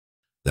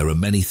There are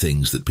many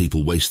things that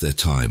people waste their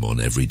time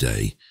on every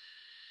day.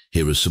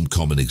 Here are some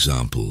common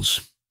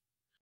examples.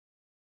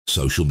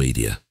 Social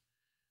media.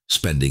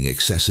 Spending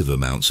excessive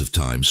amounts of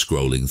time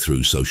scrolling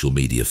through social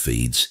media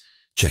feeds,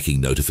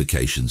 checking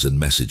notifications and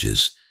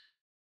messages.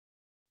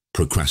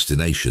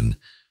 Procrastination.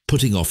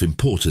 Putting off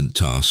important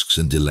tasks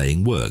and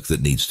delaying work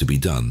that needs to be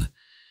done.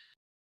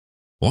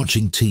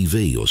 Watching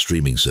TV or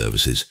streaming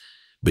services,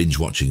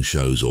 binge-watching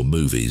shows or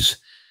movies,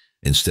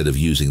 instead of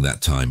using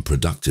that time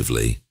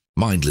productively.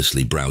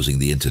 Mindlessly browsing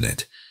the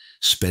internet,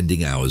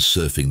 spending hours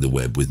surfing the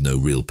web with no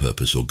real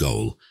purpose or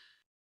goal.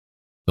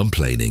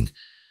 Complaining,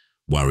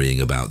 worrying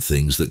about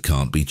things that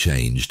can't be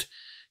changed,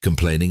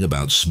 complaining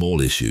about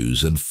small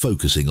issues and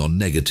focusing on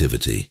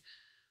negativity.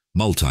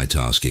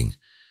 Multitasking,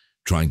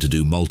 trying to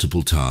do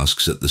multiple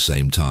tasks at the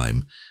same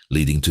time,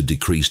 leading to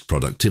decreased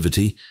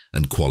productivity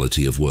and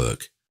quality of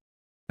work.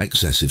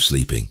 Excessive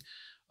sleeping,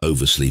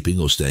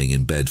 oversleeping or staying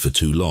in bed for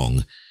too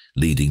long,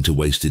 leading to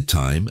wasted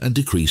time and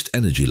decreased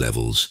energy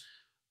levels.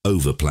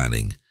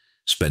 Over-planning,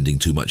 spending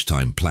too much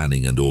time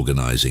planning and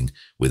organizing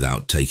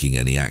without taking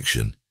any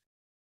action.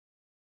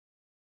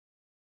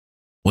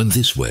 When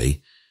this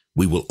way,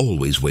 we will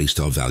always waste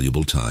our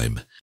valuable time.